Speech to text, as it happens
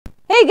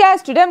Hey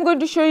guys, today I'm going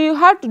to show you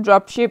how to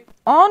dropship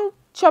on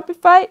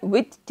Shopify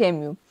with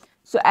Temu.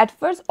 So at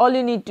first all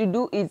you need to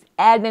do is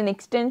add an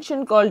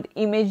extension called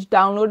image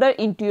downloader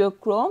into your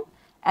Chrome,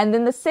 and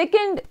then the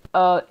second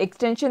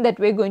extension that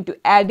we're going to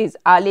add is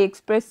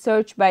AliExpress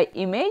search by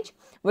image.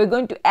 We're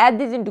going to add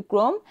this into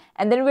Chrome,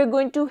 and then we're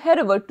going to head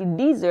over to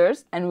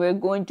Deezers and we're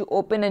going to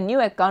open a new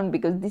account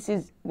because this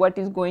is what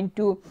is going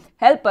to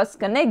help us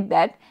connect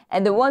that.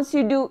 And then once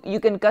you do,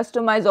 you can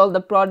customize all the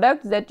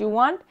products that you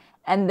want,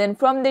 and then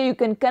from there you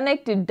can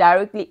connect it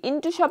directly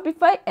into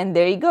Shopify, and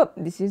there you go.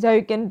 This is how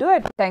you can do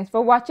it. Thanks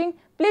for watching.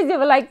 Please leave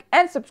a like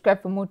and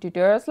subscribe for more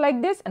tutorials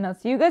like this, and I'll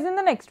see you guys in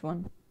the next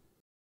one.